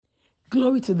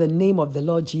Glory to the name of the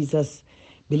Lord Jesus.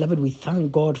 Beloved, we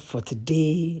thank God for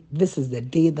today. This is the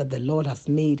day that the Lord has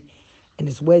made, and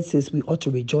His word says we ought to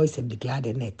rejoice and be glad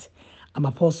in it. I'm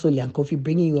Apostle LYANNE KOFFI,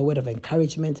 bringing you a word of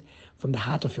encouragement from the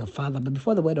heart of your Father. But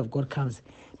before the word of God comes,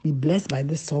 be blessed by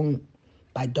this song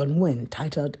by Don Wynn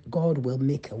titled, God Will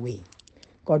Make a Way.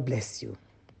 God bless you.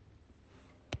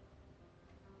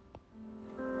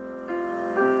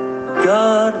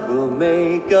 God will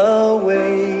make a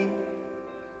way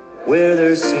where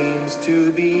there seems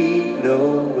to be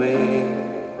no way.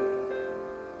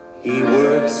 He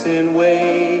works in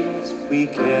ways we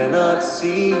cannot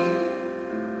see.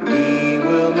 He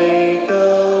will make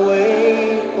a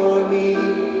way for me.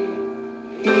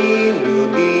 He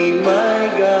will be my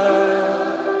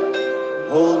God.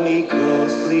 Hold me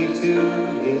closely to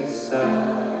His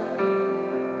side.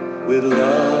 With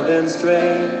love and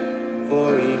strength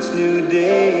for each new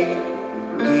day,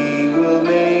 He will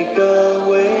make a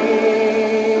way.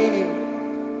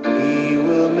 He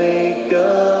will make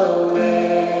a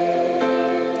way.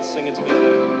 Let's sing it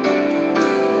together.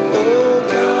 Oh,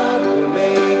 God will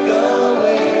make a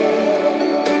way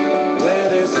where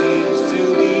there seems to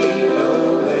be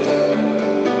no way.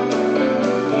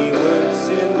 He works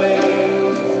in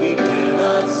ways we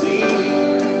cannot see.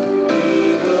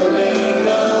 He will make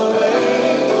a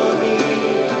way for me.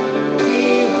 He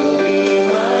will be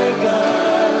my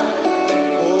God.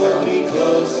 Hold me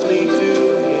closely to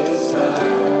His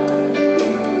side.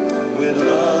 With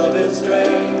love and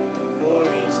strength for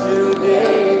each new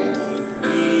day,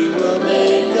 He will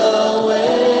make a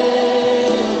way.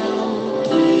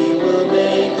 He will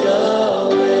make a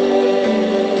way.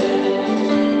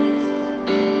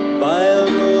 By a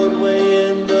roadway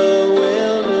in the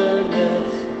wilderness,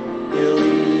 He'll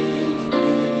lead me.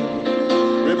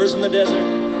 Rivers in the desert.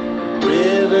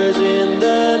 Rivers in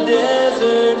the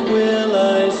desert will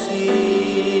I see.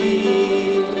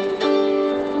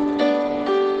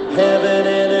 Heaven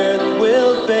and earth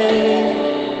will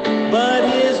fade, but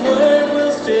His word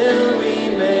will still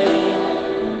remain.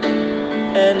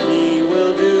 And He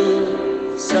will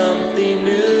do something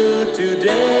new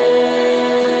today.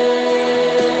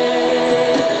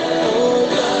 Oh,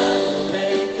 God will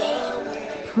make a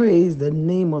way. Praise the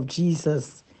name of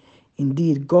Jesus.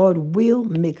 Indeed, God will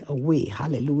make a way.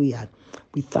 Hallelujah.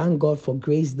 We thank God for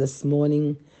grace this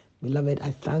morning. Beloved,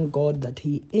 I thank God that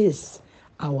He is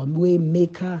our way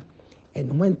maker.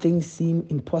 And when things seem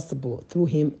impossible, through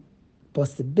Him,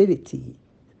 possibility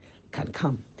can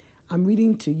come. I'm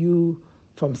reading to you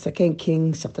from 2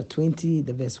 Kings chapter 20,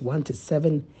 the verse 1 to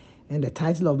 7. And the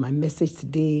title of my message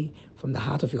today from the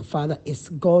heart of your Father is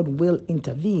God will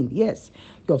intervene. Yes,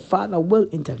 your Father will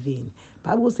intervene.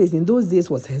 Bible says in those days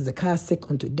was Hezekiah sick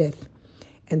unto death.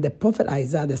 And the prophet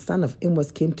Isaiah, the son of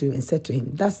Amos, came to him and said to him,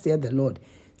 Thus saith the Lord,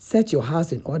 set your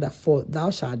house in order, for thou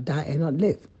shalt die and not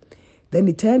live. Then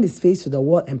he turned his face to the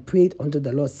wall and prayed unto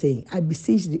the Lord, saying, I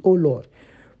beseech thee, O Lord,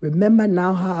 remember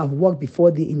now how I've walked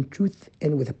before thee in truth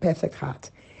and with a perfect heart,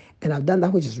 and I've done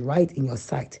that which is right in your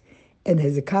sight. And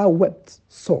Hezekiah wept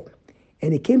sore.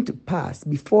 And it came to pass,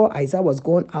 before Isaiah was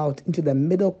gone out into the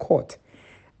middle court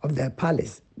of the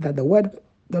palace, that the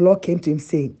Lord came to him,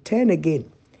 saying, Turn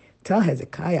again, tell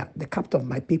Hezekiah, the captain of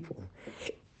my people,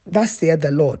 Thus saith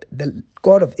the Lord, the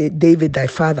God of David thy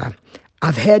father,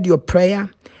 I've heard your prayer,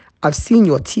 I've seen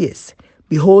your tears.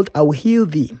 Behold, I will heal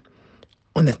thee.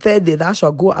 On the third day thou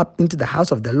shalt go up into the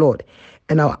house of the Lord,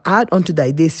 and I will add unto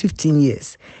thy days 15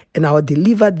 years, and I will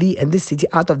deliver thee and this city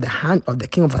out of the hand of the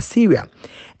king of Assyria,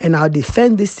 and I will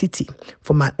defend this city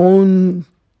for my own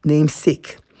name's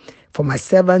sake, for my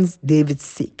servant David's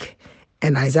sake.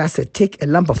 And Isaiah said, Take a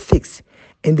lump of figs.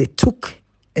 And they took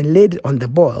and laid it on the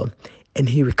boil, and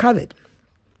he recovered.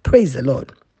 Praise the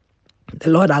Lord.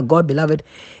 The Lord our God, beloved,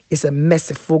 is a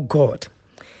merciful God.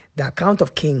 The account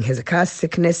of King Hezekiah's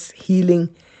sickness, healing,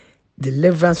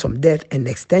 deliverance from death, and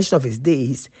the extension of his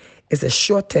days is a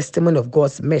sure testimony of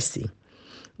God's mercy.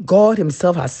 God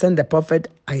Himself has sent the prophet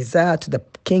Isaiah to the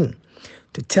king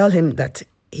to tell him that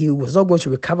he was not going to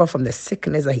recover from the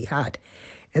sickness that he had,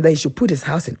 and that he should put his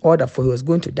house in order, for he was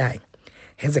going to die.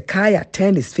 Hezekiah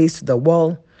turned his face to the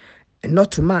wall and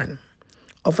not to man.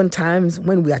 Oftentimes,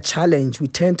 when we are challenged, we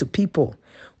turn to people,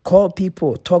 call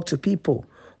people, talk to people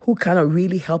who cannot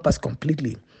really help us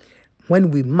completely,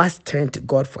 when we must turn to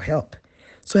God for help.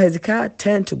 So Hezekiah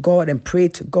turned to God and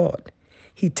prayed to God.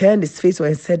 He turned his face away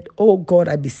and said, Oh God,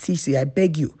 I beseech thee, I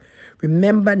beg you,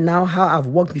 remember now how I've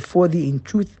walked before thee in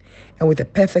truth and with a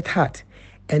perfect heart,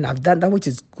 and I've done that which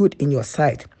is good in your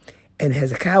sight. And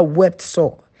Hezekiah wept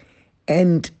sore.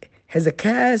 And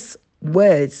Hezekiah's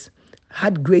words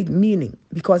had great meaning,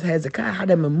 because Hezekiah had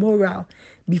a memorial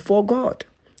before God.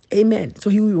 Amen. So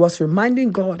he was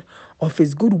reminding God of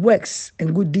his good works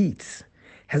and good deeds.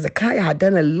 Hezekiah had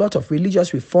done a lot of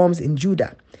religious reforms in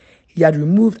Judah. He had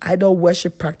removed idol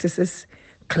worship practices,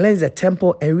 cleansed the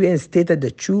temple, and reinstated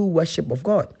the true worship of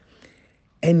God.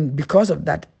 And because of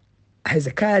that,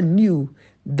 Hezekiah knew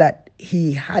that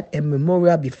he had a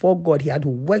memorial before God. He had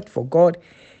worked for God.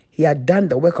 He had done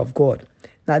the work of God.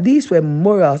 Now, these were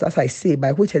memorials, as I say,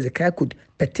 by which Hezekiah could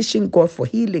petition God for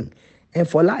healing and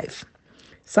for life.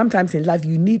 Sometimes in life,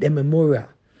 you need a memorial.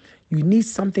 You need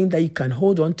something that you can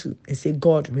hold on to and say,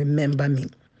 God, remember me.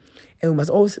 And we must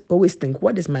always think,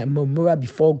 what is my memorial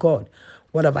before God?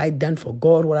 What have I done for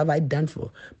God? What have I done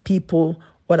for people?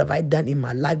 What have I done in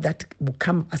my life that will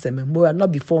come as a memorial,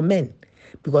 not before men?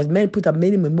 Because men put up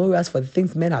many memorials for the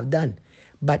things men have done.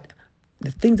 But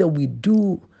the things that we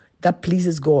do that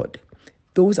pleases God,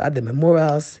 those are the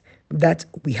memorials that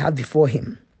we have before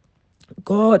him.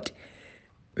 God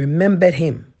remembered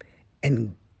him,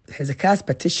 and Hezekiah's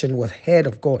petition was heard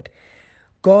of God.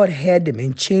 God heard him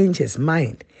and changed his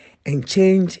mind and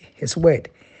changed his word.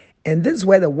 And this is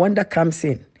where the wonder comes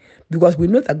in, because we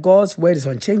know that God's word is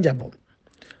unchangeable.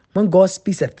 When God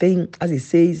speaks a thing, as he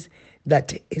says,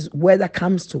 that his word that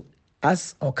comes to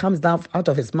us or comes down out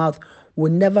of his mouth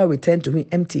will never return to him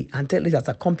empty until it has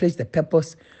accomplished the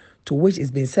purpose to which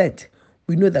it's been sent.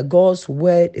 We know that God's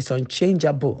word is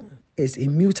unchangeable, is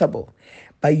immutable.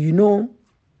 But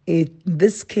in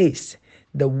this case,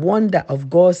 the wonder of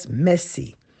God's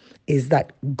mercy is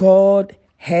that God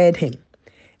heard him.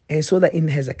 And so that in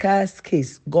Hezekiah's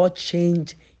case, God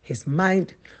changed his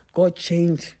mind, God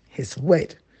changed his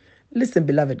word. Listen,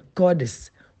 beloved, God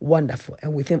is wonderful,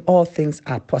 and with him all things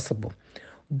are possible.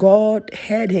 God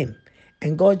heard him,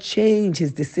 and God changed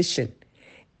his decision.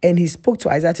 And he spoke to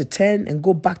Isaiah to turn and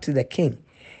go back to the king,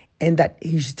 and that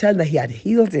he should tell him that he had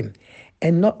healed him.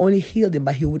 And not only healed him,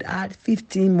 but he would add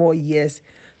 15 more years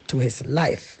to his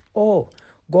life. Oh,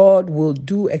 God will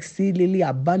do exceedingly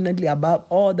abundantly above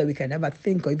all that we can ever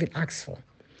think or even ask for.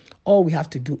 All we have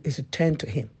to do is to turn to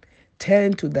him.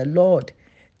 Turn to the Lord.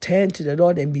 Turn to the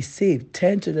Lord and be saved.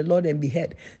 Turn to the Lord and be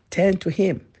heard. Turn to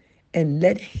him and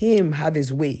let him have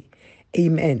his way.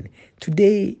 Amen.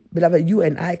 Today, beloved, you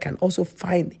and I can also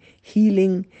find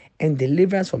healing and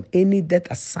deliverance from any death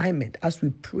assignment as we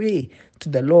pray to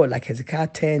the Lord, like Hezekiah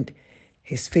turned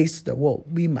his face to the wall.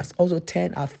 We must also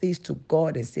turn our face to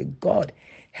God and say, God,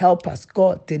 help us.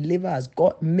 God, deliver us.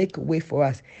 God, make a way for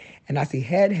us. And as he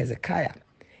heard Hezekiah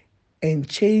and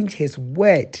changed his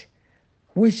word,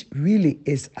 which really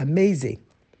is amazing,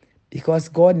 because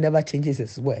God never changes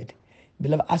his word.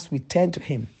 Beloved, as we turn to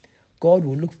him, God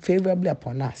will look favorably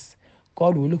upon us.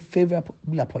 God will look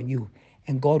favorably upon you,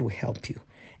 and God will help you.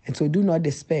 And so do not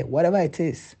despair. Whatever it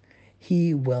is,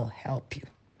 he will help you.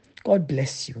 God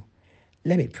bless you.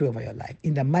 Let me pray over your life.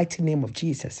 In the mighty name of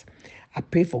Jesus, I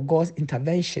pray for God's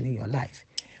intervention in your life.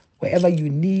 Wherever you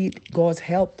need God's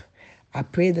help, I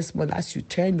pray this morning as you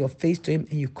turn your face to him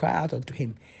and you cry out unto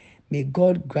him, may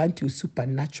God grant you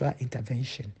supernatural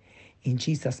intervention. In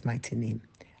Jesus' mighty name,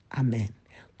 amen.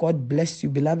 God bless you,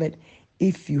 beloved.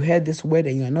 If you heard this word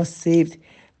and you are not saved,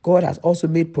 God has also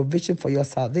made provision for your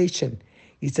salvation.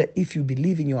 He said, if you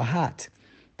believe in your heart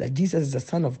that Jesus is the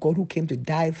Son of God who came to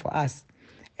die for us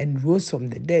and rose from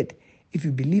the dead, if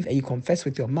you believe and you confess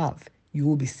with your mouth, you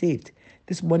will be saved.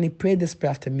 This morning, pray this prayer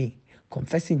after me,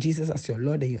 confessing Jesus as your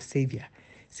Lord and your Savior.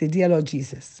 Say, dear Lord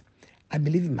Jesus, I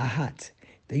believe in my heart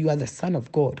that you are the Son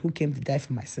of God who came to die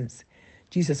for my sins.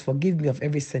 Jesus, forgive me of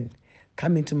every sin.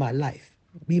 Come into my life.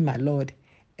 Be my Lord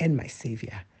and my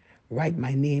Savior. Write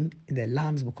my name in the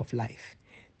Lamb's Book of Life.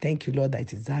 Thank you, Lord, that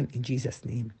it is done in Jesus'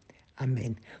 name.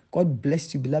 Amen. God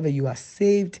bless you, beloved. You are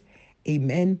saved.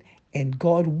 Amen. And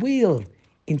God will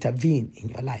intervene in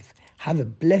your life. Have a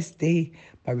blessed day.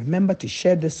 But remember to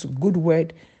share this good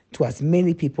word to as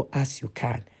many people as you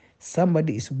can.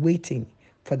 Somebody is waiting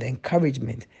for the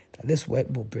encouragement that this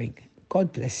word will bring.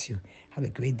 God bless you. Have a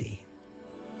great day.